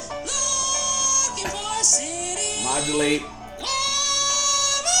Modulate.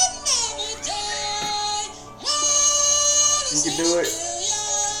 You can do it.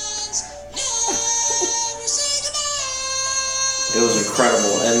 It was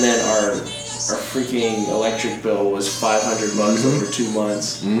incredible. And then our freaking electric bill was $500 over 2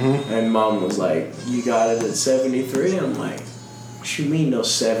 months. Mm-hmm. And Mom was like, "You got it at 73?" I'm like, "What you mean no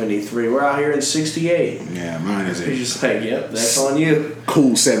 73? We're out here in 68." Yeah, mine is He's a just like, "Yep, that's on you."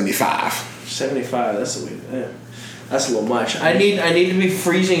 cool 75. 75. That's the way. Yeah. That's a little much. I need to be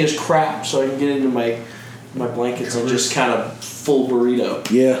freezing as crap so I can get into my blankets and just kind of full burrito.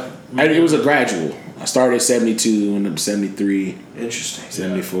 Yeah. It was a gradual. I started at 72, went up to 73, Interesting.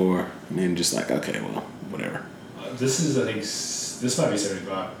 74, and then just like, okay, well, whatever. This is, I think, this might be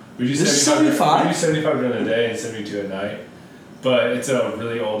 75. We do This is 75. 75? We do 75 during the day and 72 at night. But it's a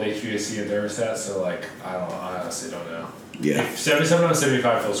really old HVAC and thermostat, so like, I honestly don't know. Yeah. 77 on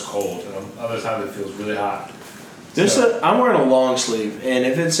 75 feels cold, and other times it feels really hot. I'm wearing a long sleeve, and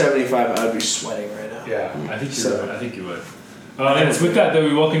if it's 75, I'd be sweating right now. Yeah, I think you So- would. I think you would. And it's with that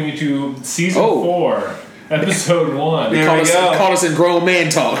we welcome you to season 4, episode 1. There we go. Caught us in grown man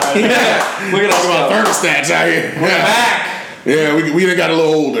talk. Yeah. Look at us Talk about go. thermostats out here. We're back. Yeah, we done got a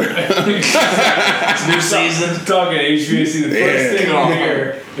little older. New season. Talking HVAC, the first Yeah. thing you'll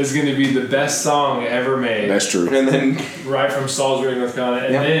hear is going to be the best song ever made. That's true. And then Right from Salisbury, North Carolina,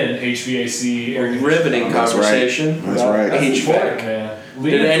 and Yep. then HVAC. air riveting conditioning. That's right. conversation. That's about right. That's important, HVAC. man.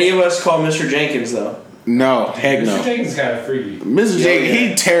 Did any of us call Mr. Jenkins though? No, heck no. Mr. Jenkins is kind of freaky. Mr. Yeah, Jenkins, yeah.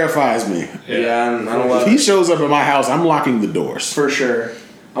 he terrifies me. Yeah, I don't love If he it. shows up at my house, I'm locking the doors. For sure.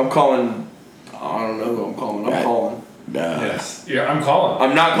 I'm calling. I don't know who I'm calling. I'm Right. calling. Yes. Yeah, I'm calling.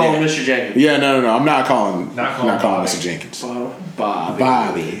 I'm not calling Mr. Jenkins. Yeah, no. I'm not calling. Not calling Bobby. Mr. Jenkins. Bobby.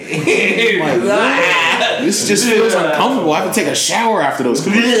 Bobby. This just feels uncomfortable. I have to take a shower after those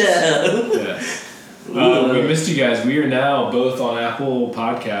commercials. Yeah. We missed you guys. We are now both on Apple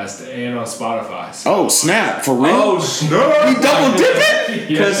Podcast and on Spotify. So Oh snap! For real? Oh, snap! We double dipping?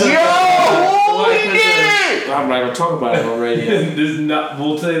 Because we did it! I'm not gonna talk about it on radio. This is not,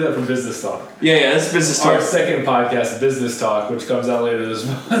 we'll tell you that from Business Talk. Yeah, that's business Our talk. second podcast, Business Talk, which comes out later this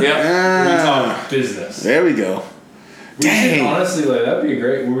month. Yeah. We Ah, talk business. there we go. We should Dang. honestly, like, that'd be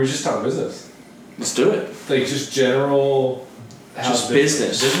great. We just talk business. Let's do it. Like, just general. Just how's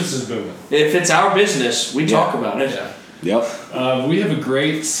business. Business is booming. If it's our business, we talk about it. Yeah. Yep. We have a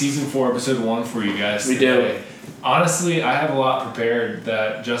great season 4, episode 1 for you guys. We today. do. Honestly, I have a lot prepared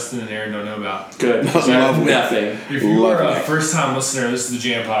that Justin and Aaron don't know about. Good. Lovely. Nothing. If you are a Lovely. first-time listener, this is the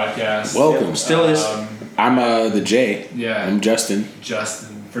Jam Podcast. Welcome. Still is. I'm the J. Yeah. I'm Justin.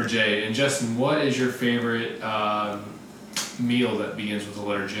 Justin for Jay. And Justin, what is your favorite meal that begins with the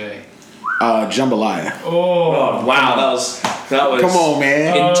letter J? Jambalaya. Oh, wow. That was Come on,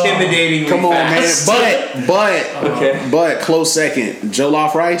 man. intimidatingly Come on, fast. man. But Okay. but close second.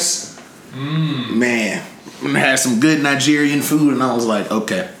 Jollof rice. Man, I had some good Nigerian food, and I was like,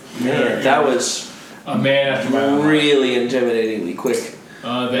 okay. Man, that was A man after my own heart. really intimidatingly quick.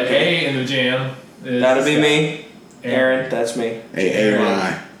 The A in the Jam is That'll be me. Aaron. Aaron, that's me. Hey,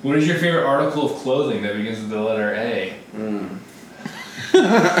 Aaron. What is your favorite article of clothing that begins with the letter A?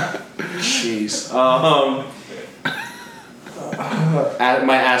 Jeez.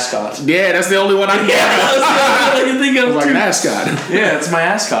 My ascot. Yeah, that's the only one I can That's what I can think of. like too. an ascot. Yeah, it's my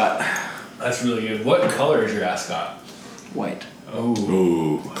ascot. That's really good. What color is your ascot? White. Oh,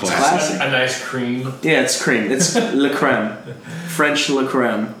 Ooh, classic. Classic. a nice cream. Yeah, it's cream. It's le creme. French le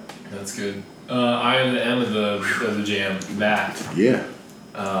creme. That's good. I am the M of the Jam. Matt. Yeah.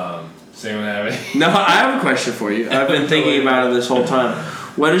 Does anyone have any? No, I have a question for you. I've been thinking about it this whole time.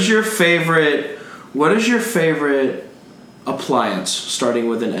 What is your favorite appliance starting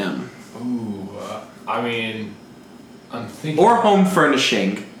with an M? Ooh, I mean, I'm thinking. Or home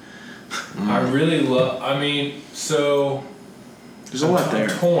furnishing? I really love. I mean, so. There's a lot I'm there.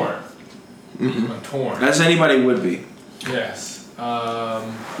 torn. I'm torn. As anybody would be. Yes.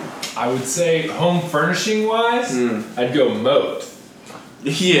 I would say home furnishing wise, I'd go Moat.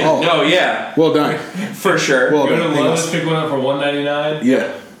 Yeah. Oh. No, yeah. Well done. For sure. Well Go to done. Lowe's, pick one up for $1.99.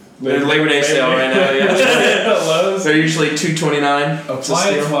 Yeah. They're Labor Day sale right now, yeah. Lowe's. They're usually $2.29.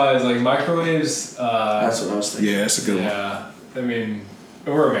 Appliance wise, like microwaves. That's what I was thinking. Yeah, that's a good one. Yeah. I mean,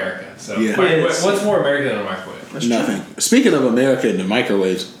 we're America, so. Yeah. Wait, what's more American than a microwave? That's Nothing. Speaking of America and the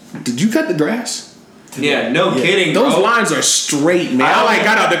microwaves, did you cut the grass? Yeah, no kidding, Those bro. lines are straight, man. I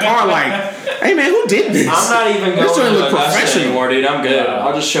got out the car like, hey man, who did this? I'm not even This going doesn't to look Augusta professional. anymore, dude. I'm good. Yeah.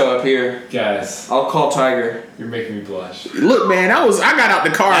 I'll just show up here. Guys. I'll call Tiger. You're making me blush. Look, man, I got out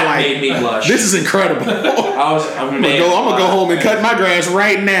the car That like, made me blush. this is incredible. I'm I'm gonna go home and cut my grass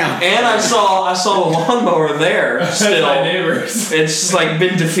right now. And I saw a lawnmower there still. My neighbors. It's just like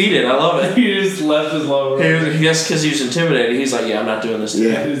been defeated. I love it. He just left his lawnmower. Yes, because he was intimidated. He's like, yeah, I'm not doing this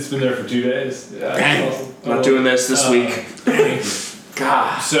today. Yeah. It's been there for 2 days. Yeah, Dang. that's awesome. I'm not doing this week. Thank you.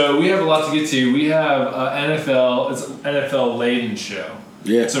 God. So we have a lot to get to. We have NFL. It's an NFL laden show.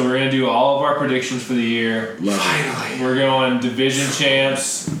 Yeah. So we're gonna do all of our predictions for the year. Love it. Finally. We're going division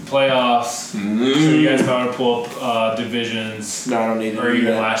champs, playoffs. So you guys might want to pull up divisions No, I don't need to or do even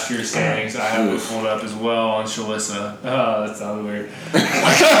that. last year's standings. I have it pulled up as well on Shalissa. Oh, that sounded weird.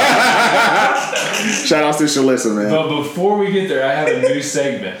 Shout out to Shalissa, man. But before we get there, I have a new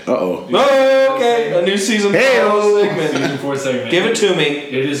segment. Uh-oh. Oh, okay. A new season 4 segment. Season 4 segment. Give it to me.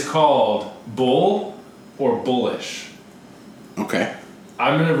 It is called Bull or Bullish. Okay.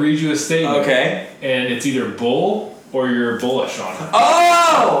 I'm going to read you a statement. Okay. And it's either bull or you're bullish on it.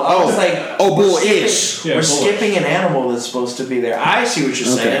 Oh! I was like, Oh, we're bullish. skipping- Yeah, we're bullish. skipping an animal that's supposed to be there. I see what you're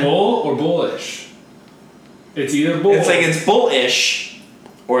Okay. saying. Bull or bullish? It's either bull. It's like it's bullish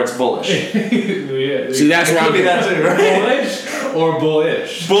or it's bullish. Yeah. See, that's It where could be I'm that too, right? Bullish or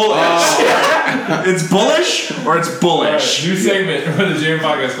bullish? Bullish. It's bullish or it's Alright, bullish. new segment for the Jam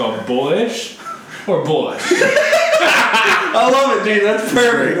Podcast called Bullish or Bullish. I love it, dude. That's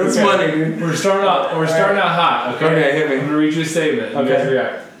perfect. That's Okay. funny, dude. We're starting out hot, okay? Okay, hit me. I'm gonna read you a statement. You Okay. guys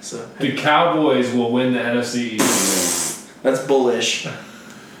react. So, The Cowboys will win the NFC East. that's bullish.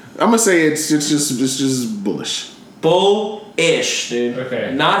 I'm gonna say it's just bullish. Bullish, dude.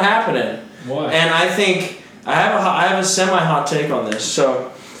 Okay. Not happening. Why? And I think I have a semi-hot take on this.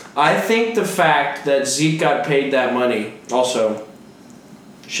 So, I think the fact that Zeke got paid that money. Also,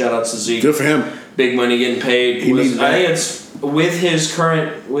 shout out to Zeke. Good for him. Big money getting paid. He needs I that. think it's with his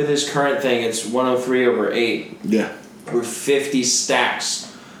current thing. It's 103/8 Yeah. with 50 stacks,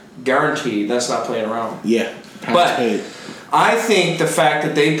 guaranteed. That's not playing around. Yeah. But- Paid. I think the fact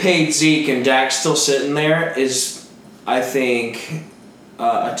that they paid Zeke and Dak's still sitting there is, I think,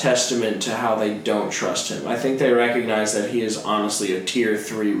 a testament to how they don't trust him. I think they recognize that he is honestly a tier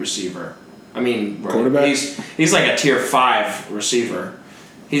 3 receiver. I mean, bro, Quarterback? He's like a tier 5 receiver.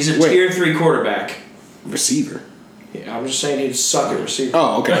 He's a Wait. tier 3 quarterback. Receiver. Yeah, I'm just saying he'd suck at receiver.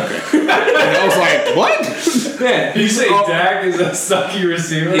 Oh, okay. I was like, what? Yeah, You say oh, Dak is a sucky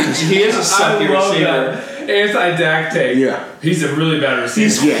receiver? he is a sucky I love receiver. that. Anti-Dak take. Yeah. He's a really bad receiver.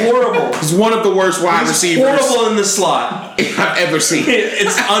 He's Yeah. horrible. He's one of the worst wide He's receivers horrible in the slot. I've ever seen.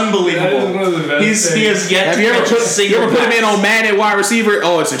 It's That is unbelievable. one of the best He things. has yet Have to you ever catch a put single him in pass. on Madden wide receiver?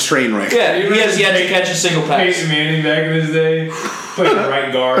 Oh, it's a train wreck. Yeah, You he has remember yet to catch a single pass. Peyton Manning back in his day played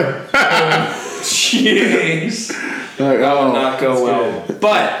right guard. Jeez. Like, That would oh, not go that's well.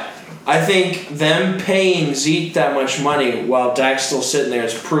 But I think them paying Zeke that much money while Dak's still sitting there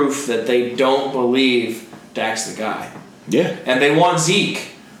is proof that they don't believe Dak's the guy. yeah. And they want Zeke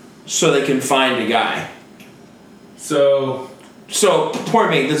so they can find a guy. So, So,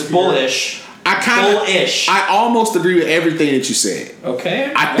 pardon me, that's bullish. I kind of, Bullish. I almost agree with everything that you said.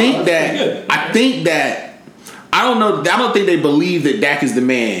 Okay. I think that I don't know. I don't think they believe that Dak is the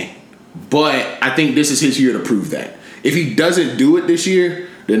man, but I think this is his year to prove that. If he doesn't do it this year,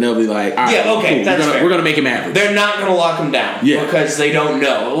 then they'll be like, all right, Yeah, okay, cool. that's fair. We're gonna make him average. They're not going to lock him down Yeah. because they don't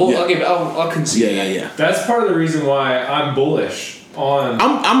know. Well, Yeah. I'll concede. yeah. that's part of the reason why I'm bullish on.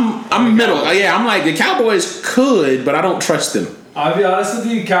 I'm middle. Yeah, I'm like the Cowboys could, but I don't trust them. I'll be honest with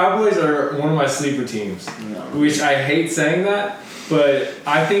you, Cowboys are one of my sleeper teams. Which I hate saying that, but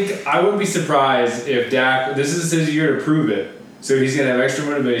I think I wouldn't be surprised if Dak, this is his year to prove it. So he's going to have extra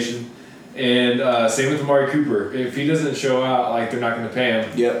motivation. And same with Amari Cooper. If he doesn't show out, like, they're not going to pay him.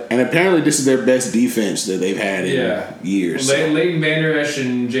 Yep. And apparently, this is their best defense that they've had in Yeah. years. So. Leighton Vander Esch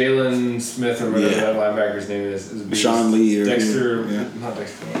and Jalen Smith, or whatever Yeah. that linebacker's name is a beast. Sean Lee or Dexter, yeah. not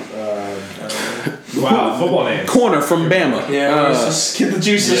Dexter. Wow, football names. Corner from Bama. Yeah, let's just get the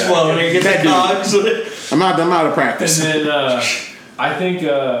juices yeah. flowing and get That the dude. cogs. I'm out of And practice. then I think,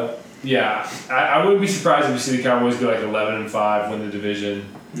 I wouldn't be surprised if you see the Cowboys go like 11-5, win the division,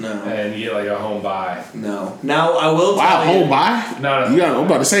 No. and you get like a home bye. No. Now, I will Wow, tell you. home bye. Not a, You got. I'm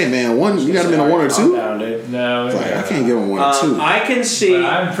about to say, man. You got him in a 1 or Calm 2. down, dude. no. Like, I can't give him 1 or 2. I can see. But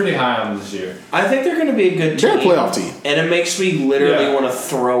I'm pretty high on them this year. I think they're going to be a good team. They're a playoff team. And it makes me literally Yeah. want to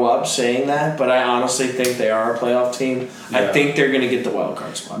throw up saying that, but I honestly think they are a playoff team. I Yeah. think they're going to get the wild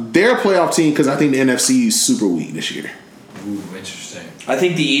card spot. They're a playoff team because I think the NFC is super weak this year. Ooh, interesting. I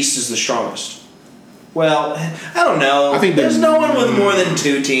think the East is the strongest. Well, I don't know. I think there's no one with more than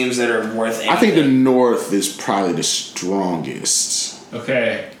 2 teams that are worth anything. I think the North is probably the strongest.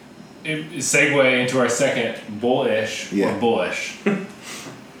 Okay. segue into our second bullish or bullish.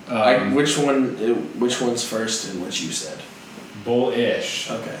 Which one's first in what you said? Bullish.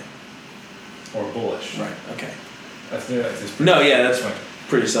 Okay. Or bullish. Right. Okay. That's that's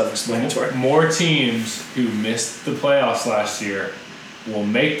pretty self-explanatory. More teams who missed the playoffs last year will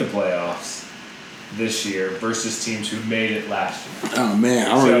make the playoffs this year versus teams who made it last year. Oh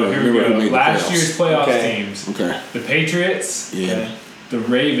man, I don't remember who made last the playoffs. year's playoff teams. Okay. The Patriots. Yeah. The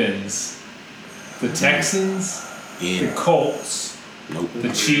Ravens. The Texans. Yeah. The Colts. Nope.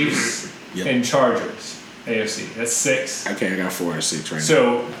 The Chiefs. And Chargers. AFC. That's 6. Okay, I got 4 or 6 right now.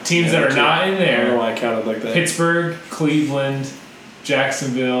 So teams that are not in there. I don't know why I counted like that. Pittsburgh, Cleveland,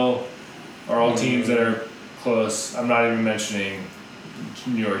 Jacksonville are all teams that are close. I'm not even mentioning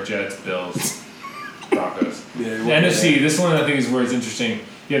New York Jets, Bills, Broncos. The NFC, this one I think is where it's interesting.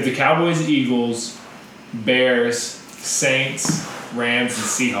 You have the Cowboys, Eagles, Bears, Saints, Rams, and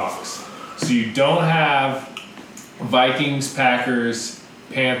Seahawks. So you don't have Vikings, Packers,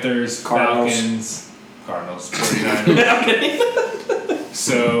 Panthers, Falcons, Cardinals, 49ers.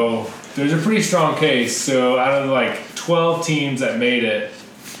 So there's a pretty strong case. So out of like 12 teams that made it,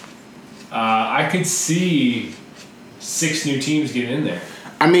 I could see 6 new teams getting in there.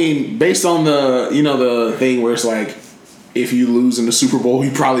 I mean, based on the thing where it's like, if you lose in the Super Bowl,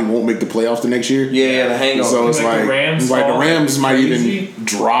 you probably won't make the playoffs the next year. Yeah, the hangover. So it's like the Rams might crazy. even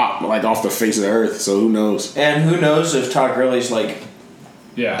drop like off the face of the earth. So who knows? And who knows if Todd Gurley's like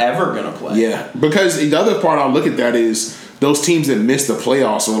ever gonna play? Yeah, because the other part I'll look at that is those teams that missed the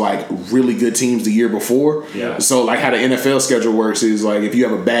playoffs are like really good teams the year before. Yeah. So like how the NFL schedule works is like if you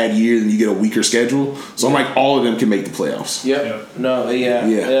have a bad year, then you get a weaker schedule. So I'm like all of them can make the playoffs. Yep. No.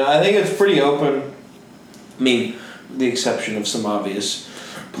 Yeah. I think it's pretty open. I mean, the exception of some obvious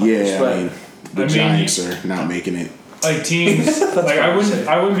players, the Giants are not making it. Like teams, like I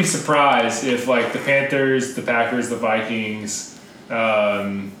wouldn't be surprised if like the Panthers, the Packers, the Vikings,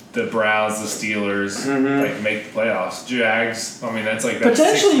 the Browns, the Steelers, like make the playoffs. Jags, I mean that's like that's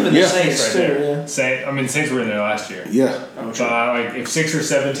potentially even the Saints right too. there. Saints were in there last year. Yeah. But like if 6 or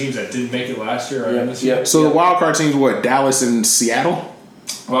 7 teams that didn't make it last year are in this year. So the wild card teams what? Dallas and Seattle.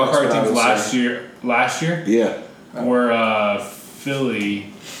 Wild card teams last year. Yeah. Were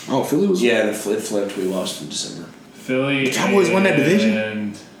Philly. Oh, Philly was. Yeah, it flipped. We lost in December. Philly. The Cowboys won that division.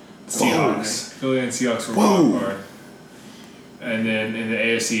 And Seahawks. Philly and Seahawks were wild card. And then in the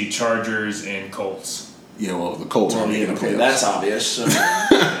AFC, Chargers and Colts. Yeah, well, the Colts aren't making the playoffs. That's obvious. So,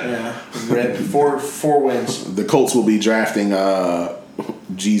 yeah, four wins. The Colts will be drafting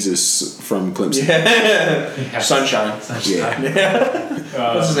Jesus from Clemson. Sunshine.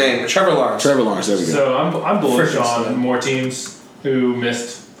 Yeah. What's his name? Trevor Lawrence. There we go. So I'm bullish on more teams who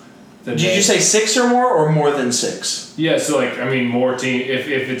missed. Did you say 6 or more than 6? Yeah, so like I mean more team. If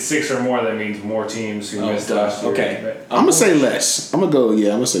it's 6 or more, that means more teams who missed last year. Okay. Right? I'm gonna say less. I'm gonna go. Yeah,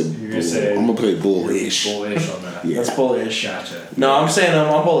 I'm gonna say. You're gonna say I'm gonna play bullish. Bullish on that. Yeah. That's bullish. Gotcha. No, I'm saying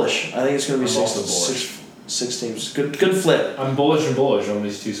I'm bullish. I think it's gonna be I'm also bullish. six teams. Good flip. I'm bullish and bullish on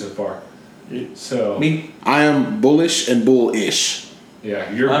these two so far. So Me. I am bullish and bullish.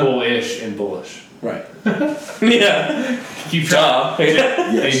 yeah, you're bullish and bullish. Right. Yeah. Keep trying.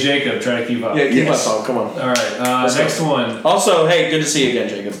 Yes. Hey Jacob, try to keep up. Yeah, keep up, Paul. Come on. All right, next one. Also, hey, good to see you again,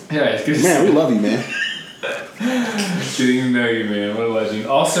 Jacob. Yeah, it's good to Man, see we love you, man. Getting to know you, man. What a legend.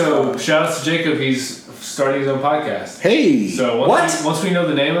 Also, shout out to Jacob. He's starting his own podcast. Hey. So once we know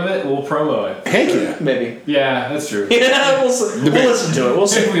the name of it, we'll promo it. Heck yeah. Maybe. Yeah, that's true. Yeah, we'll listen to it. We'll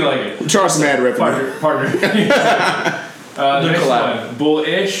see if we like it. Charles some ad rep. Partner. Next collab. one.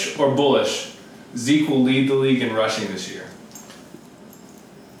 Bullish or bullish? Zeke will lead the league in rushing this year.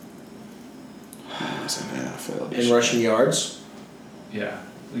 In rushing yards? Yeah,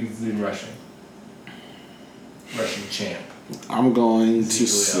 leads in rushing. Rushing champ. I'm going to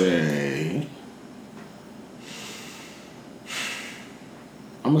say.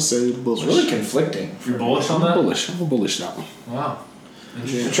 I'm gonna say bullish. It's really conflicting. You're bullish on that? I'm bullish that one. Wow.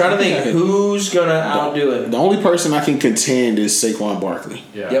 I'm trying to think who's gonna outdo it. The only person I can contend is Saquon Barkley.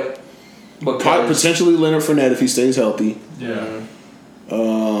 Yeah. Yep. Potentially Leonard Fournette if he stays healthy. Yeah.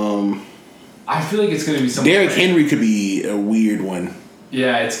 I feel like it's going to be someone. Derrick Henry could be a weird one.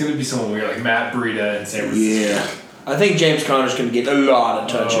 Yeah, it's going to be someone weird, like Matt Breida in San Francisco. Yeah. I think James Conner's going to get a lot of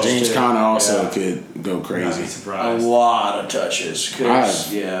touches. James Conner also could go crazy. A lot of touches.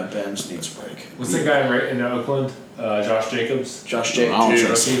 Because, Benz needs a break. What's that guy in Oakland? Josh Jacobs? Josh Jacobs. I don't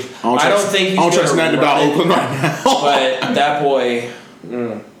trust him. I don't think he's I don't trust nothing about Oakland right now. But that boy...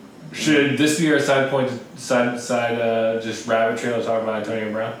 Should this be our side just rabbit trail talking about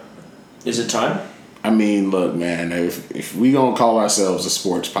Antonio Brown? Is it time? I mean, look, man. If we gonna call ourselves a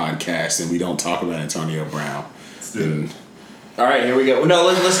sports podcast and we don't talk about Antonio Brown, then all right, here we go. No,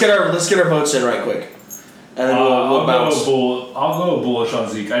 let's get our votes in right quick, and then we'll bounce. I'll go bullish on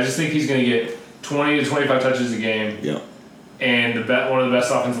Zeke. I just think he's going to get 20 to 25 touches a game. Yep. And one of the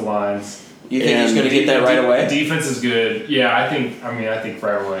best offensive lines. You think he's going to get that right away? The defense is good. Yeah, I think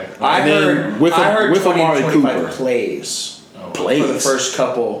right away. I heard with 20 Amari 25 Cooper plays plays for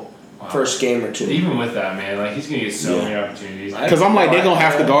the first game or two. Even with that, man, like he's gonna get so many opportunities. Because I'm like, they're gonna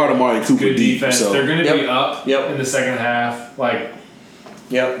have to guard Amari Cooper good deep. defense. So they're gonna be up in the second half. Like,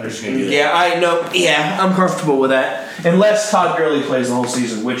 yep. They're just gonna do that. Yeah, I know. Yeah, I'm comfortable with that. Unless Todd Gurley plays the whole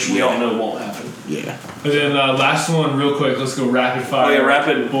season, which we all know won't happen. Yeah. And then last one, real quick. Let's go rapid fire. Oh yeah,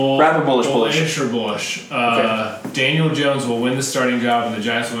 rapid bullish. Bullish or bullish. Daniel Jones will win the starting job, and the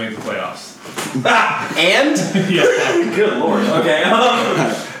Giants will make the playoffs. And yeah. Good Lord. Okay.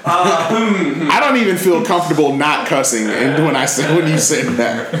 I don't even feel comfortable not cussing, and when you said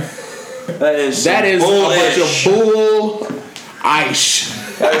that. That is bullish. A bunch of bull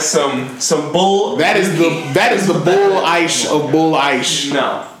ice. That is some bull. That is the bull ice of bull ice.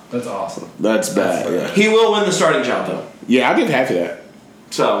 No. That's awesome. That's bad. Yeah. He will win the starting job though. Yeah, I'll give half of that.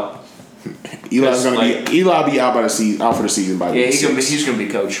 So Eli's Eli be out for the season by week 6. He's gonna be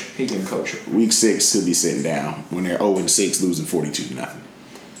coach. He can coach. Week 6 he'll be sitting down when they're 0-6, losing 42-0.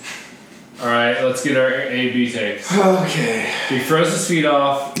 All right, let's get our A/B takes. Okay. He froze his feet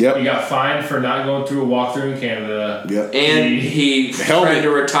off. Yep. He got fined for not going through a walkthrough in Canada. Yep. And he tried to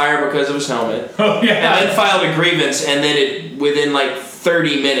retire because of his helmet. Oh yeah. And then filed a grievance, and then it within like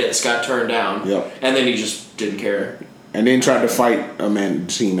 30 minutes got turned down. Yep. And then he just didn't care. And then tried to fight a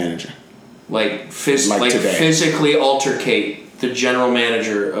team manager. Like physically altercate the general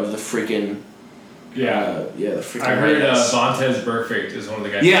manager of the freaking. The freaking. I heard Vontaze Burfict is one of the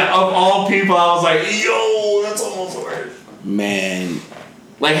guys. Yeah, of all people, I was like, yo, that's almost worse. Man.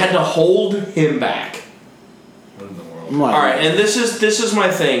 Like, had to hold him back. What in the world? Like, all right, and this is my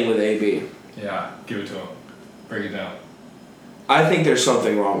thing with AB. Yeah, give it to him. Break it down. I think there's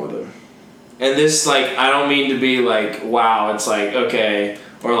something wrong with him. And this, like, I don't mean to be like, wow, it's like, okay,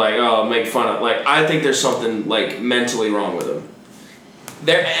 or like, oh, make fun of. Like, I think there's something, like, mentally wrong with him.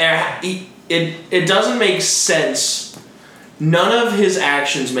 It doesn't make sense. None of his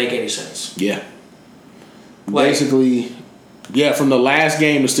actions make any sense. Yeah. Like, basically, yeah, from the last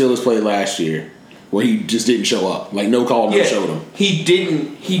game the Steelers played last year, where he just didn't show up. Like, no call, no showed him. He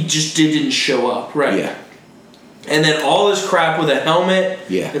just didn't show up. Right. Yeah. And then all this crap with a helmet.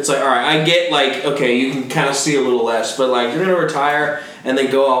 Yeah. It's like, all right, I get, like, okay, you can kind of see a little less, but, like, you're going to retire and then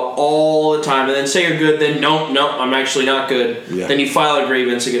go out all the time and then say you're good, then nope, I'm actually not good. Yeah. Then you file a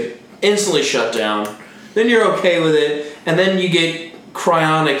grievance and get instantly shut down. Then you're okay with it, and then you get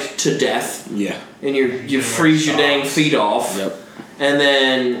cryonic to death. Yeah. And you freeze your dang feet off. Yep. And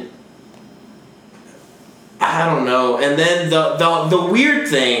then I don't know. And then the weird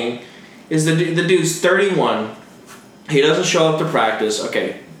thing is the dude's 31. He doesn't show up to practice.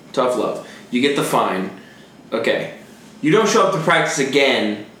 Okay, tough love. You get the fine. Okay. You don't show up to practice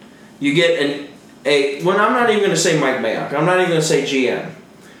again. You get I'm not even going to say Mike Mayock. I'm not even going to say GM.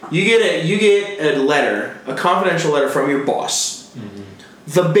 You get a letter, a confidential letter from your boss. Mm-hmm.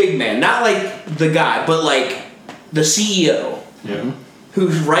 The big man, not like the guy, but like the CEO. Yeah. Who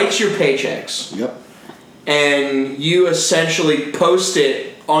writes your paychecks. Yep. And you essentially post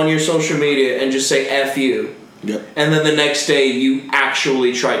it on your social media and just say F you. Yep. And then the next day you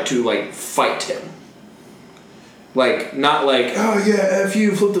actually try to, like, fight him. Like, not like, oh yeah, F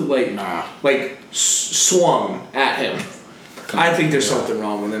you, flipped it, like, nah. Like, swung at him. I think there's something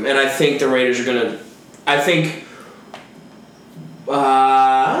wrong with him. And I think the Raiders are going to,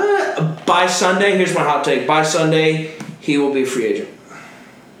 by Sunday, here's my hot take, by Sunday, he will be a free agent.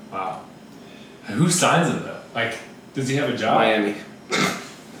 Wow. Who signs him, though? Like, does he have a job? Miami.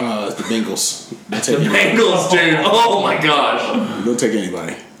 The Bengals. The Bengals, dude. Oh my gosh. They'll take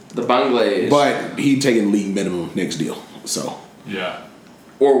anybody. The Bunglays. But he's taking league minimum next deal. So. Yeah.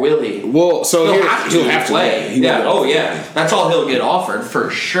 Or will he? Well, so he'll have to play. Yeah. That's all he'll get offered for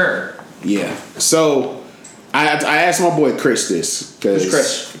sure. Yeah. So I asked my boy Chris this because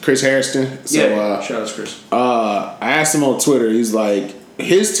Chris Harrison. So, yeah. Shout out to Chris. I asked him on Twitter. He's like,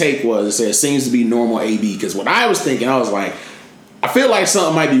 his take was, it seems to be normal AB. Because what I was thinking, I was like, I feel like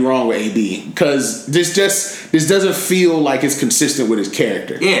something might be wrong with AB because this doesn't feel like it's consistent with his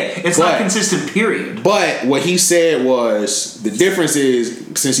character. Yeah, it's not consistent, period. But what he said was the difference is,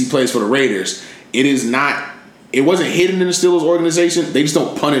 since he plays for the Raiders, it wasn't hidden in the Steelers organization. They just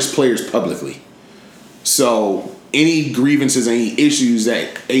don't punish players publicly. So any grievances, any issues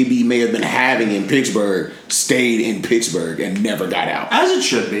that AB may have been having in Pittsburgh stayed in Pittsburgh and never got out. As it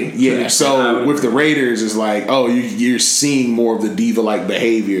should be. Yeah, so with the Raiders, it's like, oh, you're seeing more of the diva-like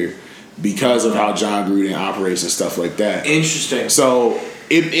behavior because of how John Gruden operates and stuff like that. Interesting. So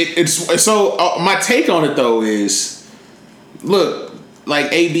it's my take on it though is, look,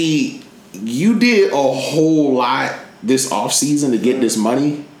 like AB, you did a whole lot this offseason to get this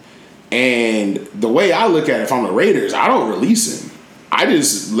money. And the way I look at it, if I'm the Raiders, I don't release him. I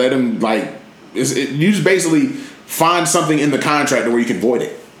just let him, you just basically find something in the contract where you can void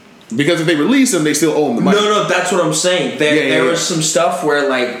it. Because if they release him, they still owe him the money. No, that's what I'm saying. There was some stuff where,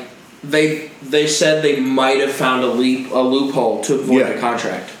 like, they said they might have found a loophole to void the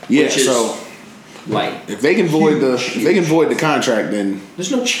contract. Yeah, which is, so like, if they can void the contract, then there's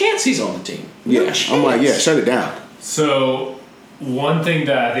no chance he's on the team. I'm like, shut it down. So one thing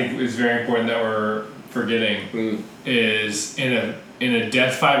that I think is very important that we're forgetting is in a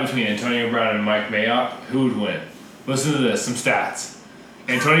death fight between Antonio Brown and Mike Mayock, who would win? Listen to this, some stats.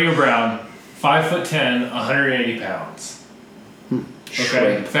 Antonio Brown, 5'10", 180 pounds. Okay,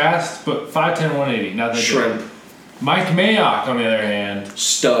 Shrimp. fast, but 5'10", 180, not that Shrimp. good. Mike Mayock, on the other hand,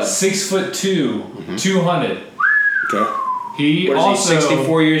 Stud. 6'2", 200. Okay. He What is also he,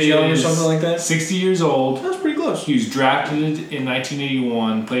 64 years young or is something like that? 60 years old. That's pretty close. He was drafted in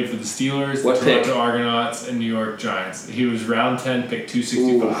 1981, played for the Steelers, What the pick? Toronto Argonauts, and New York Giants. He was round 10, pick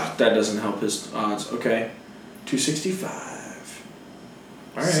 265. Ooh, that doesn't help his odds. Okay. 265.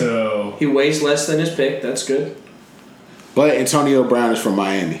 All right. So He weighs less than his pick. That's good. But Antonio Brown is from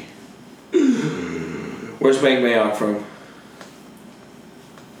Miami. Where's Mike Mayock from?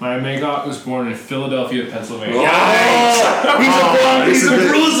 Mike Mayock was born in Philadelphia, Pennsylvania. He's a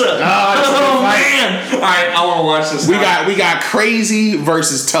bruiser. Oh man! All right, I want to watch this. We got crazy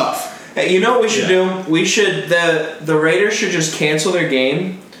versus tough. Hey, you know what we should do? We should the Raiders should just cancel their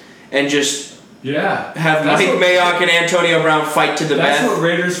game and just Yeah. have That's Mike what- Mayock and Antonio Brown fight to the That's death. what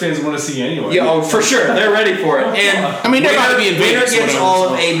Raiders fans want to see anyway. Yeah, oh, for sure. They're ready for it. And I mean, they're about to be in winner Vegas, gets whatever, all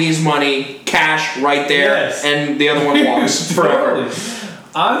so. of AB's money, cash right there, Yes. and the other one walks forever.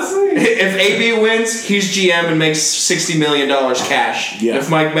 Honestly. If AB wins, he's GM and makes $60 million cash. Yeah. If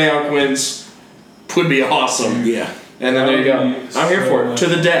Mike Mayock wins, would be awesome. Yeah. And then there you go. That would be I'm here so for it. much. To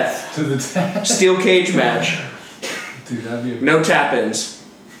the death. To the death. Steel cage match. Dude, that'd be No tap-ins.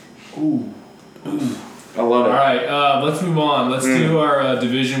 Ooh. I love it. All right, let's move on. Let's do our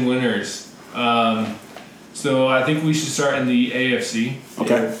division winners. So I think we should start in the AFC.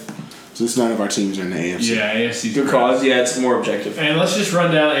 Okay. So this none of our teams are in the AFC. Yeah, AFC. Good cause. Yeah, it's more objective. And let's just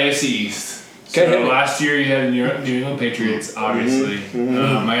run down AFC East. Okay, hit So me. last year you had New England Patriots, obviously.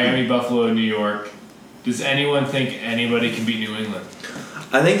 Miami, Buffalo, New York. Does anyone think anybody can beat New England?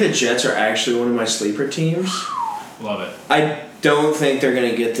 I think the Jets are actually one of my sleeper teams. Love it. I don't think they're going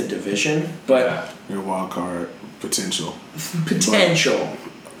to get the division, but Yeah. Your wild card potential. potential.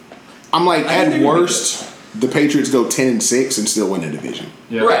 I'm like, I think at they're gonna worst, the Patriots go 10-6 and still win the division.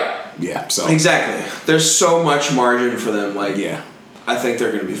 Yeah. Right. Yeah. So Exactly. There's so much margin for them. Like, yeah. I think they're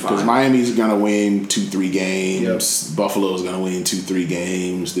going to be Because fine. Miami's gonna win 2-3 games. Buffalo's gonna win 2-3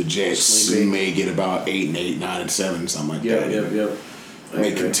 games. The Jets Sleepy. may get about 8-8, 9-7, something like that. Yep.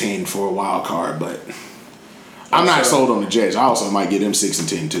 May contend for a wild card, but I'm not sold on the Jets. I also might get them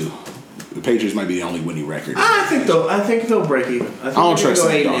 6-10 too. The Patriots might be the only winning record. I think they'll break even. I don't they're trust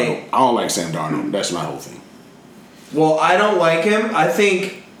gonna Sam go 8-8. Darnold. I don't like Sam Darnold. That's my whole thing. Well, I don't like him. I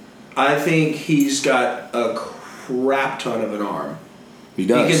think he's got a crap ton of an arm. He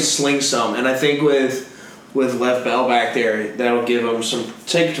does. He can sling some, and I think with Lev Bell back there, that'll give him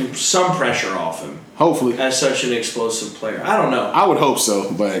take some pressure off him Hopefully. as such an explosive player. I don't know. I would hope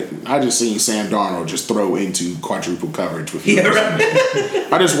so, but I just seen Sam Darnold just throw into quadruple coverage with Yeah,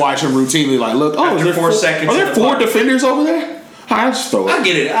 right. I just watch him routinely like, look, After is there 4 seconds Are in there the 4 pocket. defenders over there? I just throw I'll it.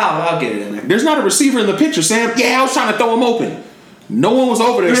 get it. I'll get it in there. There's not a receiver in the picture, Sam. Yeah, I was trying to throw him open. No one was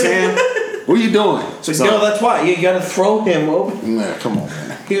over there, Sam. What are you doing? No, that's why you got to throw him open. Nah, come on,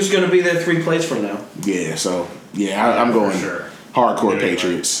 man. He was going to be there 3 plays from now. Yeah, so I'm going sure. hardcore Anyway.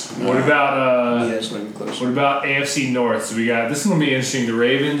 Patriots. What about Yeah, it's not even close. what about AFC North? So we got this one will be interesting. The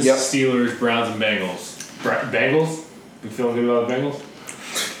Ravens, Yep. Steelers, Browns, and Bengals. Bengals? You feeling good about the Bengals?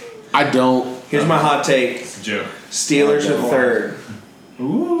 I don't. Here's my hot take: It's a joke. Steelers are third.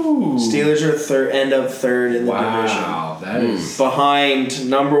 Ooh. Steelers are third. End up third in the division, Wow, that is. behind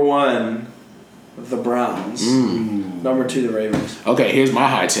number 1, the Browns. Number 2, the Ravens. Okay, here's my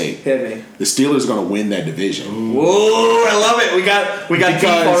hot take. Hit me. The Steelers are going to win that division. Whoa! I love it. We got beef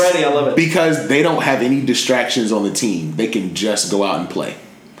already. I love it. Because they don't have any distractions on the team. They can just go out and play.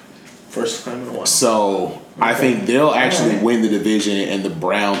 First time in a while. So I think they'll actually win the division, and the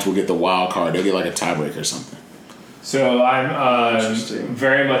Browns will get the wild card. They'll get like a tiebreaker or something. So I'm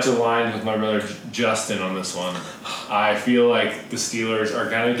very much aligned with my brother Justin on this one. I feel like the Steelers are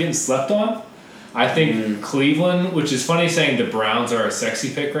kind of getting slept on. I think Cleveland, which is funny saying the Browns are a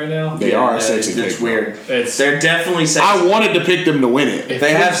sexy pick right now. They are a sexy pick. It's weird. They're definitely sexy. I wanted to pick them to win it.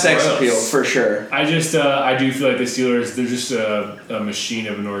 They have sex appeal, for sure. I just, I do feel like the Steelers, they're just a machine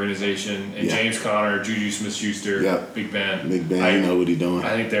of an organization. And James Conner, Juju Smith-Schuster, Big Ben. Big Ben, you know what he's doing. I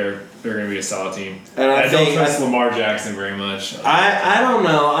think they're going to be a solid team. And I don't trust Lamar Jackson very much. I don't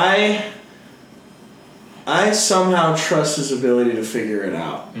know. I somehow trust his ability to figure it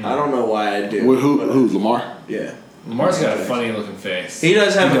out. I don't know why I do. Who? Lamar? Yeah. Lamar's got a funny looking face. He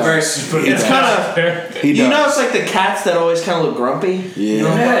does have a very. It's kind of. It's like the cats that always kind of look grumpy. Yeah. You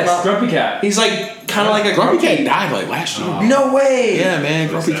know Yes, Grumpy Cat. He's like kind of like a Grumpy Cat died like last year. No way. Yeah, man.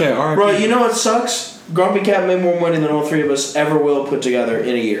 Grumpy Cat. R. Bro, you know what sucks? Grumpy Cat made more money than all three of us ever will put together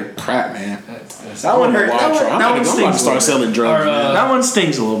in a year. Crap, man. That one hurt. That one stings. I'm start selling drugs. That one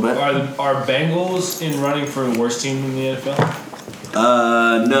stings a little bit. Are Bengals in running for the worst team in the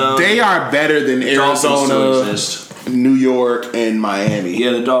NFL? No. They are better than Arizona, New York, and Miami.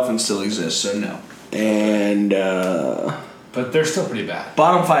 Yeah, the Dolphins still exist, so no. And but they're still pretty bad.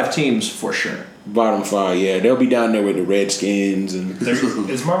 Bottom 5 teams for sure. Bottom 5, yeah, they'll be down there with the Redskins and.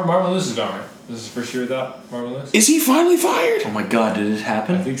 Is Marvin Lewis is gone, right? This is the first year without Marvin Lewis? Is he finally fired? Oh my God, did it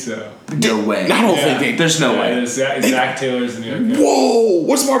happen? I think so. No way. I don't think there's no way. Zach Taylor's in New York. Whoa!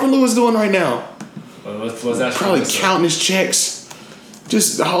 What's Marvin Lewis doing right now? Let's ask Probably counting his checks.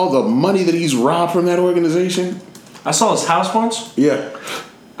 Just all the money that he's robbed from that organization. I saw his house once. Yeah.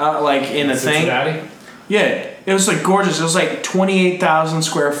 Like in a Cincinnati? thing. Yeah. It was like gorgeous. It was like 28,000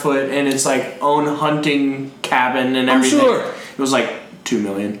 square foot, and it's like own hunting cabin and everything. I'm sure. It was like $2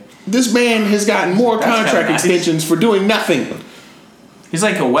 million. This man has gotten more contract extensions for doing nothing. He's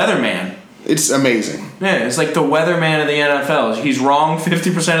like a weatherman. It's amazing. Yeah, it's like the weatherman of the NFL. He's wrong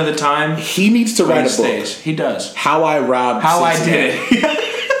 50% of the time. He needs to write a book. He does. How I robbed. I did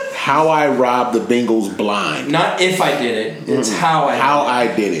it. How I robbed the Bengals blind. Not if I did it. It's how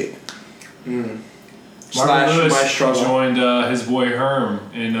I did it. Marvin Lewis joined his boy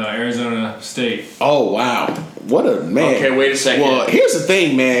Herm in Arizona State. Oh, wow. What a man. Okay, wait a second. Well, here's the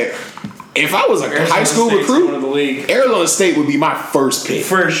thing, man. If I was a high school recruit, Arizona State would be my first pick.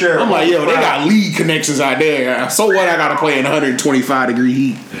 For sure. I'm like, yo, they got league connections out there. So what? I got to play in 125-degree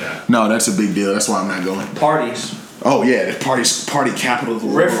heat. Yeah. No, that's a big deal. That's why I'm not going. Parties. Oh, yeah. The party capital of the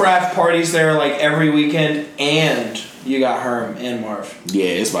world. Riff-raff parties there like every weekend, and you got Herm and Marv. Yeah,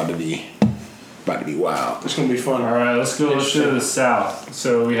 it's about to be wild. It's going to be fun. All right, let's go to the South.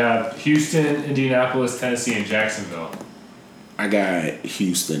 So we have Houston, Indianapolis, Tennessee, and Jacksonville. I got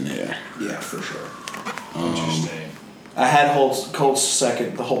Houston there. Yeah, for sure. Interesting. I had Colts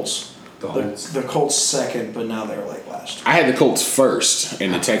second. The Colts. The Colts second, but now they're like last. I had the Colts first,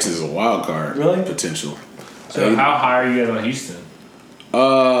 and the Texans a wild card. Really? Potential. So how high are you guys on Houston?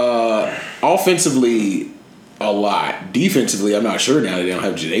 Offensively, a lot. Defensively, I'm not sure now that they don't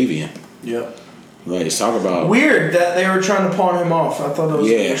have Jadavian. Yep. Like, talk about weird that they were trying to pawn him off. I thought that was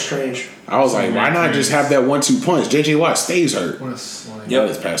a little strange. I was like, why not just have that 1-2 punch? JJ Watt stays hurt. Yeah,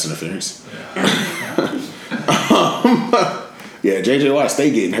 it's pass interference. Yeah, JJ Watt stay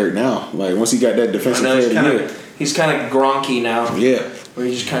getting hurt now. Like once he got that defensive player, he's kind of Gronky now. Yeah, where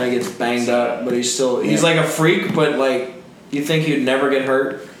he just kind of gets banged up, but he's like a freak. But like you think he'd never get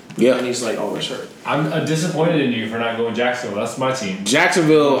hurt. Yeah, and he's like always hurt. I'm disappointed in you for not going Jacksonville. That's my team.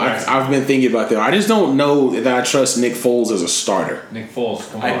 Jacksonville, I've been thinking about that. I just don't know that I trust Nick Foles as a starter. Nick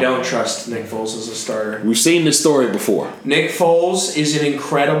Foles, come on. I don't trust Nick Foles as a starter. We've seen this story before. Nick Foles is an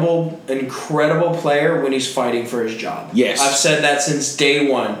incredible player when he's fighting for his job. Yes. I've said that since day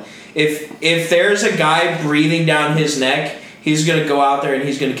one. If there's a guy breathing down his neck, he's going to go out there and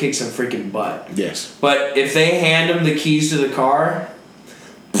he's going to kick some freaking butt. Yes. But if they hand him the keys to the car,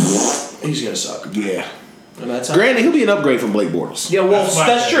 he's going to suck. Yeah. And that's granted, he'll be an upgrade from Blake Bortles. Yeah, well,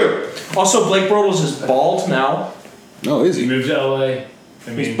 that's true. Also, Blake Bortles is bald now. No, is he? He moved to LA.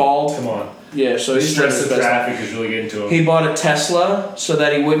 He's bald. Come on. Yeah, so he's stress of traffic is really getting to him. He bought a Tesla so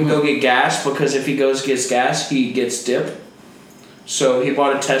that he wouldn't go get gas, because if he gets gas, he gets dip. So he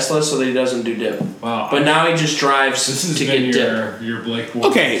bought a Tesla so that he doesn't do dip. Wow. But now he just drives to get dip. Your Blake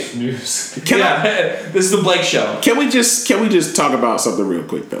Bortles news. This is the Blake Show. Can we just talk about something real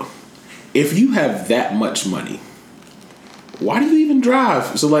quick though? If you have that much money, why do you even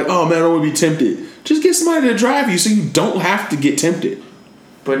drive? So like, oh man, I don't want to be tempted. Just get somebody to drive you so you don't have to get tempted.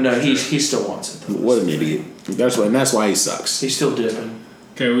 But no, he still wants it though. What an idiot. That's why he sucks. He's still dipping.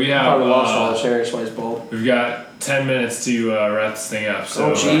 Okay, we have. Probably lost all his hair. That's why he's bald. We've got 10 minutes to wrap this thing up.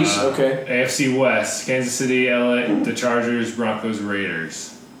 So, jeez. Okay. AFC West: Kansas City, LA, the Chargers, Broncos,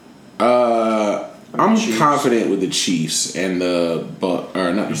 Raiders. I'm confident with the Chiefs and the Bucks.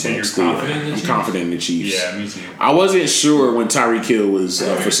 Or not the Bucks. You're confident in the Chiefs? I'm confident in the Chiefs. Yeah, me too. I wasn't sure when Tyreek Hill was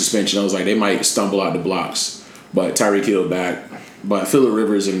for suspension. I was like, they might stumble out the blocks. But Tyreek Hill back. But Phillip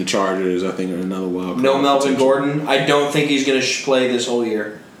Rivers and the Chargers, I think, are another wild card. No Melvin Gordon. I don't think he's going to play this whole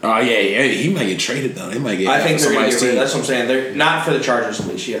year. Oh, yeah. He might get traded, though. They might get I think they're going to get rid of. team. That's what I'm saying. They're not for the Chargers, at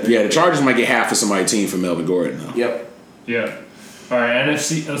least. Yeah, the Chargers might get half of somebody's team for Melvin Gordon, though. Yep. Yeah. All right,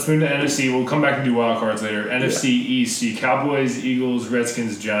 NFC. Let's move to NFC. We'll come back and do wild cards later. NFC East: Cowboys, Eagles,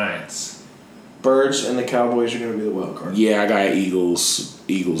 Redskins, Giants. Birds and the Cowboys are going to be the wild card. Yeah, I got Eagles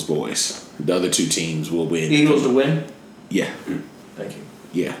boys. The other two teams will win. Eagles to win? Yeah. Thank you.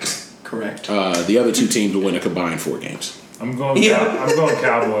 Yeah. Correct. The other two teams will win a combined 4 games. I'm going. I'm going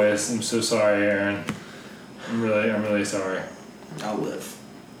Cowboys. I'm so sorry, Aaron. I'm really sorry. I'll live.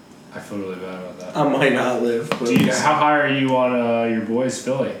 I feel really bad about that. I might not live. How high are you on your boys,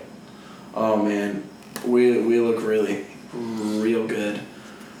 Philly? Oh man, we look really, real good.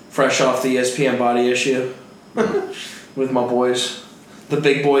 Fresh off the ESPN body issue with my boys, the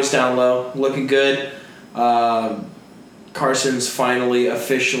big boys down low, looking good. Carson's finally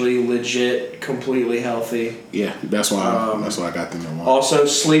officially legit, completely healthy. Yeah, that's why I got them in one. Also,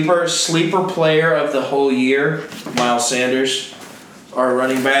 sleeper player of the whole year, Miles Sanders, our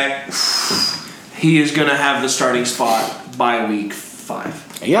running back. He is gonna have the starting spot by week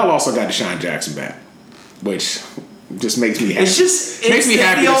 5. And y'all also got Deshaun Jackson back, which just makes me happy. Makes me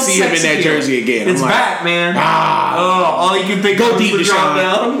happy to see him in that jersey again. It's back, man. All you can think go of deep, is the drop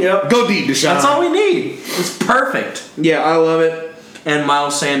down. Yep. Go deep, Deshaun. That's all we need. It's perfect. Yeah, I love it. And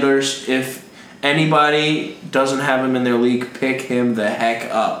Miles Sanders, if anybody doesn't have him in their league, pick him the heck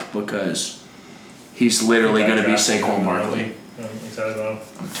up because he's literally going to be Saquon Barkley. I'm excited about him.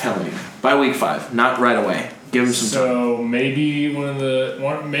 I'm telling you. By week 5, not right away. Give him some time. So maybe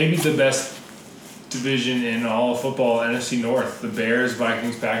maybe the best division in all of football, NFC North: the Bears,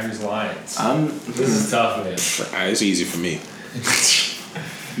 Vikings, Packers, Lions. This is tough, man. It's easy for me.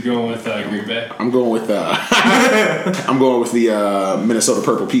 You going with Green Bay? I'm going with the Minnesota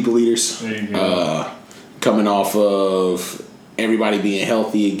Purple People Eaters. There you go. Coming off of everybody being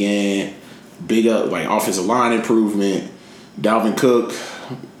healthy again, big offensive line improvement. Dalvin Cook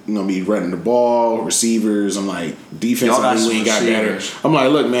gonna be running the ball, receivers. I'm like, defensively we ain't got better. I'm like,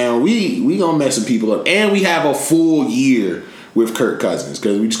 look, man, we gonna mess some people up, and we have a full year with Kirk Cousins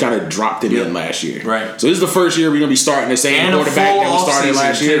because we just kind of dropped him in last year. Right. So this is the first year we're gonna be starting the same quarterback that we started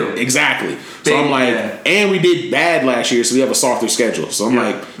last year. Too. Exactly. So I'm like, and we did bad last year, so we have a softer schedule. So I'm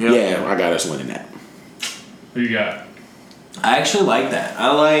I got us winning that. Who you got? I actually like that.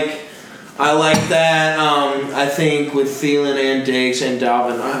 I like that. I think with Thielen and Diggs and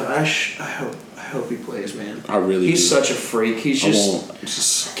Dalvin, I hope he plays, man. I really He's do. such a freak. He's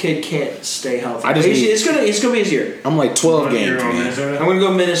just kid can't stay healthy. It's gonna be his year. I'm like 12 games. I'm gonna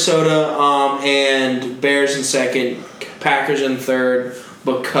go Minnesota and Bears in second, Packers in third,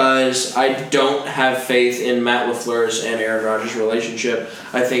 because I don't have faith in Matt LaFleur's and Aaron Rodgers' relationship.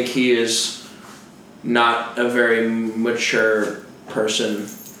 I think he is not a very mature person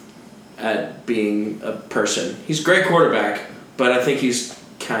at being a person. He's a great quarterback, but I think he's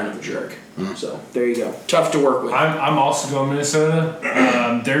kind of a jerk. So there you go. Tough to work with. I'm also going Minnesota.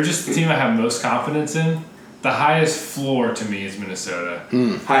 They're just the team I have most confidence in. The highest floor to me is Minnesota.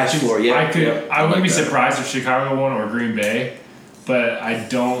 Highest floor, yeah. I wouldn't be surprised if Chicago won or Green Bay, but I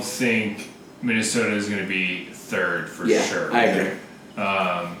don't think Minnesota is going to be third for sure. I agree.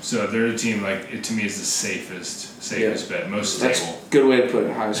 So they're the team to me is the safest bet, most stable. That's a good way to put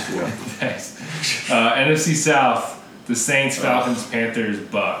it. Highest floor. Thanks. NFC South. The Saints, Falcons, Panthers,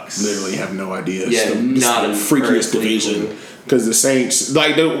 Bucks. Literally have no idea. Yeah, not the freakiest division. Because the Saints,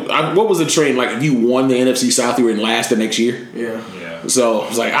 what was the trend? Like, if you won the NFC South, you were in last the next year. Yeah. So I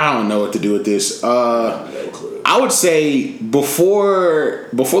was like, I don't know what to do with this. I would say before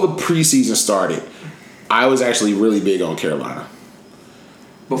the preseason started, I was actually really big on Carolina.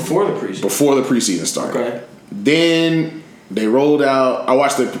 Before the preseason started. Okay. Then they rolled out. I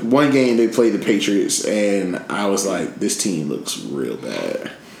watched the one game they played the Patriots, and I was like, this team looks real bad.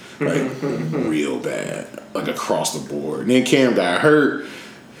 Like, real bad. Like, across the board. And then Cam got hurt,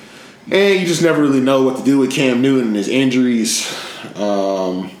 and you just never really know what to do with Cam Newton and his injuries.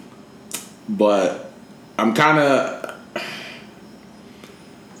 But I'm kind of...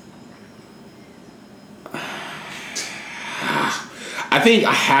 I think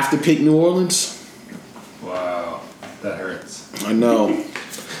I have to pick New Orleans. Wow, that hurts. I know.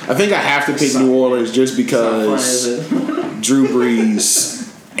 I think I have to pick New Orleans just because Drew Brees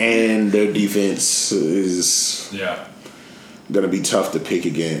and their defense is gonna be tough to pick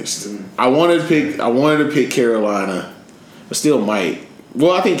against. I wanted to pick Carolina. I still might.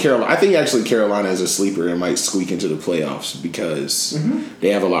 Well, I think Carolina is a sleeper and might squeak into the playoffs because they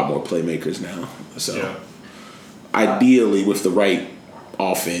have a lot more playmakers now. So ideally, with the right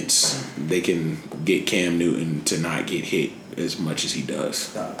offense, they can get Cam Newton to not get hit as much as he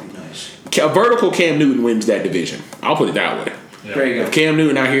does. That would be nice. A vertical Cam Newton wins that division. I'll put it that way. Yeah. There you go. If Cam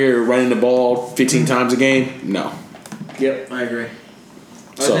Newton out here running the ball 15 times a game, no. Yep, I agree.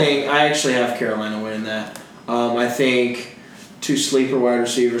 I actually have Carolina winning that. I think 2 sleeper wide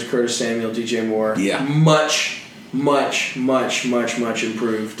receivers, Curtis Samuel, DJ Moore. Yeah. Much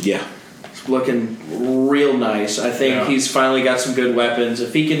improved. Yeah. It's looking real nice. I think he's finally got some good weapons.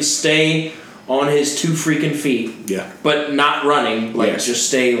 If he can stay on his 2 freaking feet, but not running, just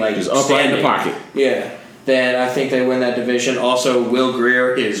stay just upright in the pocket. Yeah. Then I think they win that division. Also, Will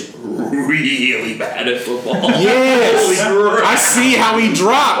Grier is really bad at football. Yes. I see how he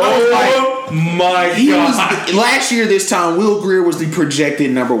dropped. My God. Last year this time, Will Grier was the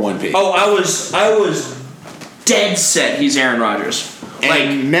projected number 1 pick. Oh, I was dead set he's Aaron Rodgers.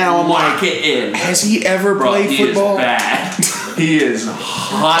 And now I'm lock it in. Has he ever played football? He is bad. He is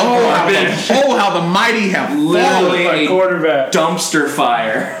hot garbage. How the mighty have literally a quarterback dumpster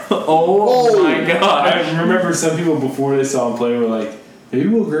fire. Oh my God. I remember some people before they saw him play were like, maybe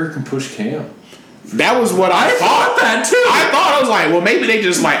Will Grier can push Cam. That was what I thought. That too. I was like, well, maybe they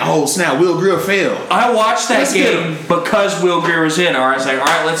just like, oh snap, Will Grier failed. I watched that game because Will Grier was in. Or I was like, all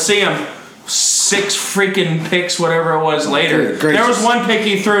right, let's see him. 6 freaking picks, whatever it was later. There was one pick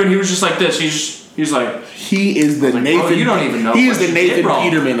he threw, and he was just like this. He's like, he is the Nathan. you don't even know. He is the Nathan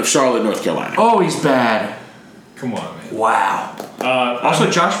Peterman of Charlotte, North Carolina. Oh, he's bad. Come on, man. Wow. Also,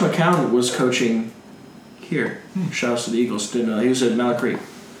 Josh McCown was coaching here. Shout out to the Eagles. Didn't know he was at Mount Creek.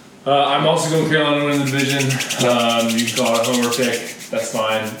 I'm also going Carolina to win the division. You can call it a homer pick. That's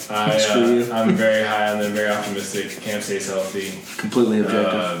fine. I'm very high on them. Very optimistic. Cam stays healthy. Completely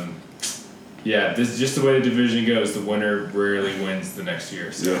objective. This is just the way the division goes. The winner rarely wins the next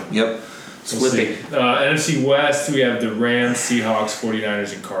year. So. Yep. Slipping. NFC West, we have the Rams, Seahawks,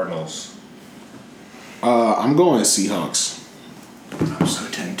 49ers, and Cardinals. I'm going Seahawks. I'm so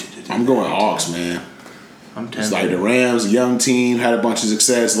tempted to do I'm going Hawks, man. I'm tempted. It's like the Rams, a young team, had a bunch of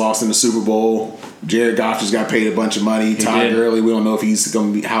success, lost in the Super Bowl. Jared Goff just got paid a bunch of money. Todd Gurley, we don't know if he's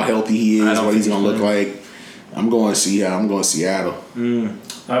going to be how healthy he is, what he's going to look like. I'm going Seattle.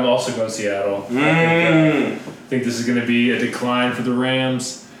 I'm also going Seattle. I think this is going to be a decline for the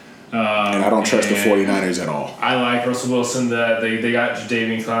Rams. And I don't trust the 49ers at all. I like Russell Wilson. That they got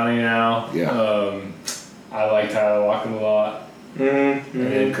Jadeveon Clowney now. Yeah. I like Tyler Lockett a lot. And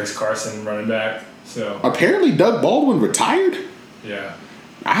then Chris Carson running back. So apparently Doug Baldwin retired. Yeah.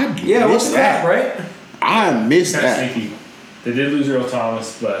 I missed that. Right? I missed that. Sneaky. They did lose Earl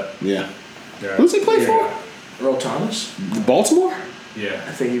Thomas, but Who's he play for? Earl Thomas? Baltimore? Yeah.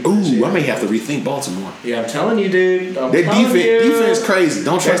 I think I may have to rethink Baltimore. Yeah, I'm telling you, dude. Their defense crazy.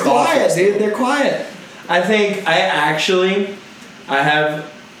 Don't trust the offense. They're quiet, dude. They're quiet. I think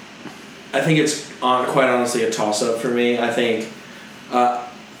it's quite honestly a toss-up for me. I think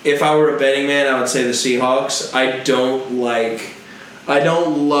if I were a betting man, I would say the Seahawks. I don't love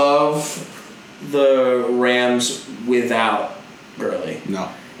the Rams without Gurley. No.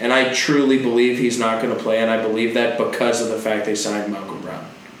 And I truly believe he's not going to play, and I believe that because of the fact they signed Malcolm Brown,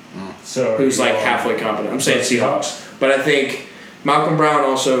 who's like halfway competent. I'm saying Seahawks, but I think Malcolm Brown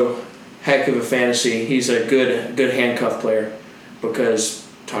also heck of a fantasy. He's a good handcuff player because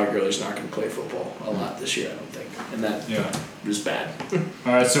Todd Gurley's not going to play football a lot this year, I don't think, and that is bad.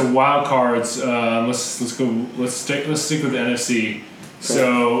 All right, so wild cards. Let's stick with the NFC. Okay.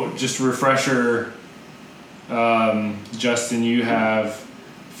 So just a refresher, Justin, you have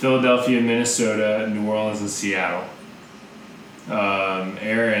Philadelphia, Minnesota, New Orleans, and Seattle.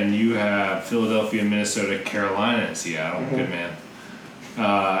 Aaron, you have Philadelphia, Minnesota, Carolina, and Seattle. Good man.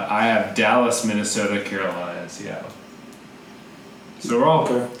 I have Dallas, Minnesota, Carolina, and Seattle. So we're all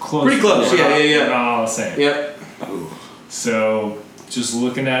close. Pretty close, yeah. We're not all the same. Yep. So just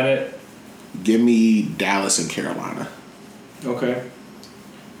looking at it. Give me Dallas and Carolina. Okay.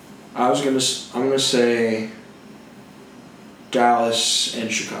 I'm gonna say Dallas and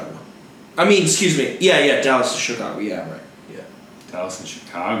Chicago. I mean, excuse me. Yeah, Dallas and Chicago. Yeah, right. Yeah. Dallas and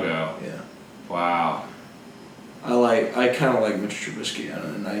Chicago. Yeah. Wow. I kind of like Mitch Trubisky,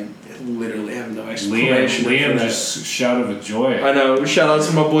 and I literally have no explanation. Liam just shouted with joy. I know. Shout out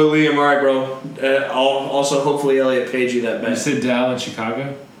to my boy Liam. All right, bro. Also, hopefully Elliott paid you that bet. You said Dallas and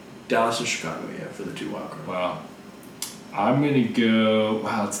Chicago? Dallas and Chicago, yeah, for the 2 wild cards. Wow. I'm gonna go.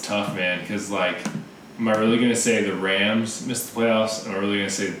 Wow, it's tough, man. Because am I really gonna say the Rams missed the playoffs? Am I really gonna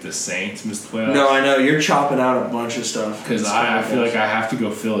say that the Saints missed the playoffs? No, I know you're chopping out a bunch of stuff. Because I feel like I have to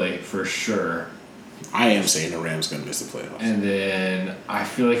go Philly for sure. I am saying the Rams gonna miss the playoffs. And then I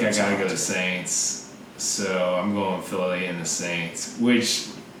feel like I gotta go the Saints. So I'm going Philly and the Saints, which.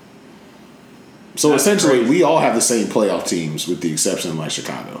 So essentially, we all have the same playoff teams with the exception of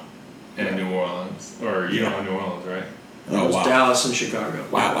Chicago. And New Orleans. Or you don't have New Orleans, right? Oh, wow. Dallas and Chicago.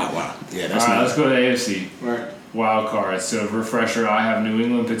 Wow. Yeah, that's all right, not... let's go to the AFC. Right. Wild cards. So, refresher, I have New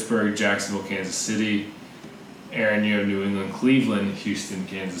England, Pittsburgh, Jacksonville, Kansas City. Aaron, you have New England, Cleveland, Houston,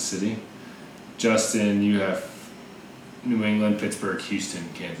 Kansas City. Justin, you have New England, Pittsburgh, Houston,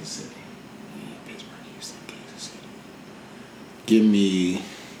 Kansas City. Pittsburgh, Houston, Kansas City. Give me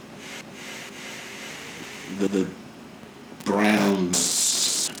the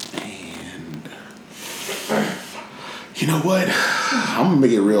Browns and... You know what? I'm going to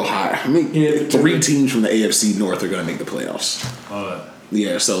make it real high. I mean, 3 teams from the AFC North are going to make the playoffs. Love it.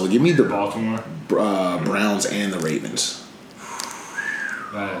 Yeah, so give me the Baltimore. Browns and the Ravens.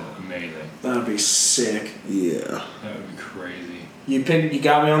 That is amazing. That would be sick. Yeah. That would be crazy. You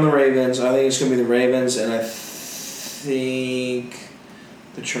got me on the Ravens. I think it's going to be the Ravens, and I think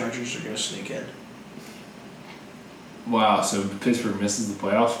the Chargers are going to sneak in. Wow, so Pittsburgh misses the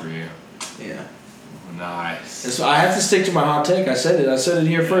playoffs for you. Yeah. Nice. So I have to stick to my hot take. I said it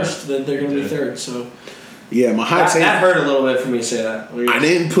here first that they're going to be third. So yeah, my hot take. That hurt a little bit for me to say that. I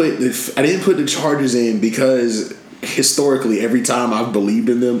didn't put the Chargers in because historically, every time I've believed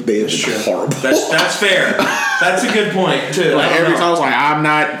in them, they have been horrible. That's fair. That's a good point too. Like every time I was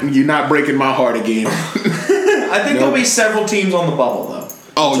like, you're not breaking my heart again. I think there'll be several teams on the bubble though.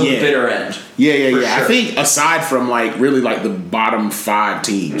 Oh to yeah, the bitter end. Yeah. Sure. I think aside from really the bottom 5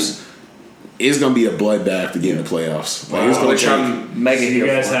 teams, it's gonna be a bloodbath to get in the playoffs. Like, it's gonna which I'm mega You here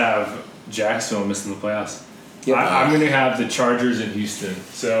guys for. have Jacksonville missing the playoffs. Yep. I'm going to have the Chargers in Houston.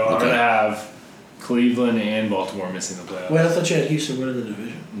 So I'm going to have Cleveland and Baltimore missing the playoffs. Wait, I thought you had Houston winning the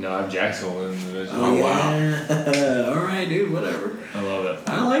division. No, I have Jacksonville winning the division. Oh, wow. All right, dude. Whatever. I love it.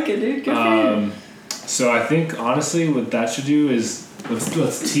 I like it, dude. Good for you. So I think honestly, what that should do is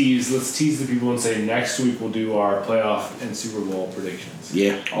let's tease the people and say next week we'll do our playoff and Super Bowl predictions.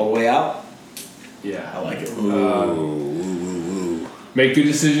 Yeah. All the way out. Yeah, I like it. Make good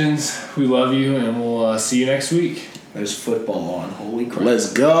decisions. We love you, and we'll see you next week. There's football on. Holy crap.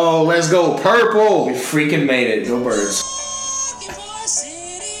 Let's go, purple. We freaking made it. Go Birds.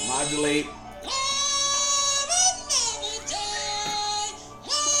 Modulate.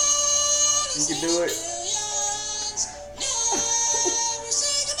 You can do it.